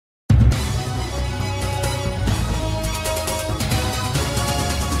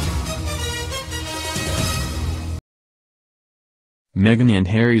Meghan and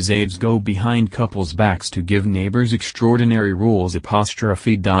Harry's aides go behind couples' backs to give neighbors extraordinary rules.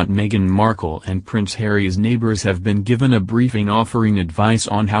 Meghan Markle and Prince Harry's neighbors have been given a briefing offering advice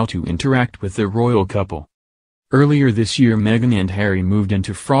on how to interact with the royal couple. Earlier this year, Meghan and Harry moved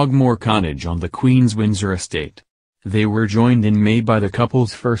into Frogmore Cottage on the Queen's Windsor estate. They were joined in May by the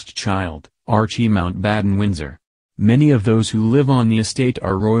couple's first child, Archie Mountbatten Windsor. Many of those who live on the estate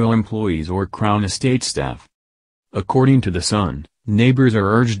are royal employees or Crown Estate staff. According to The Sun, neighbors are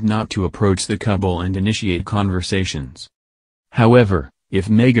urged not to approach the couple and initiate conversations. However, if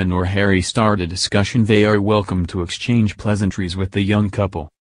Meghan or Harry start a discussion, they are welcome to exchange pleasantries with the young couple.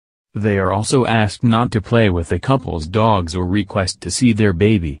 They are also asked not to play with the couple's dogs or request to see their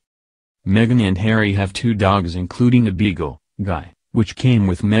baby. Meghan and Harry have 2 dogs, including a beagle, Guy, which came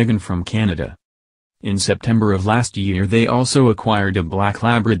with Meghan from Canada. In September of last year they also acquired a black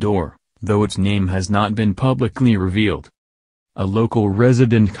Labrador, though its name has not been publicly revealed. A local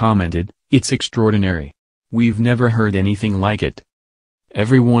resident commented, "It's extraordinary. We've never heard anything like it.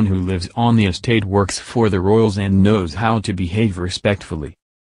 Everyone who lives on the estate works for the royals and knows how to behave respectfully."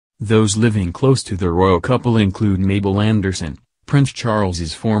 Those living close to the royal couple include Mabel Anderson, Prince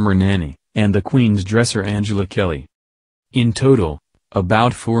Charles's former nanny, and the Queen's dresser Angela Kelly. In total,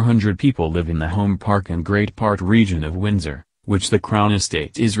 about 400 people live in the Home Park and Great Park region of Windsor, which the Crown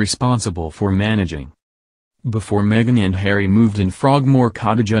Estate is responsible for managing. Before Meghan and Harry moved in, Frogmore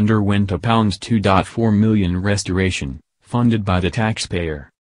Cottage underwent a £2.4 million restoration, funded by the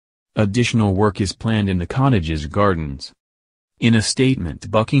taxpayer. Additional work is planned in the cottage's gardens. In a statement,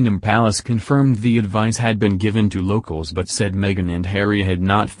 Buckingham Palace confirmed the advice had been given to locals but said Meghan and Harry had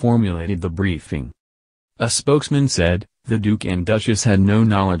not formulated the briefing. A spokesman said, "The Duke and Duchess had no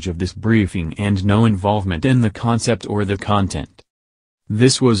knowledge of this briefing and no involvement in the concept or the content.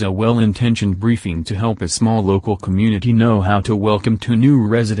 This was a well-intentioned briefing to help a small local community know how to welcome 2 new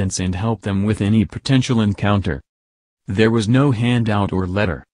residents and help them with any potential encounter. There was no handout or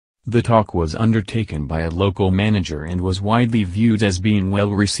letter. The talk was undertaken by a local manager and was widely viewed as being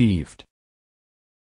well received."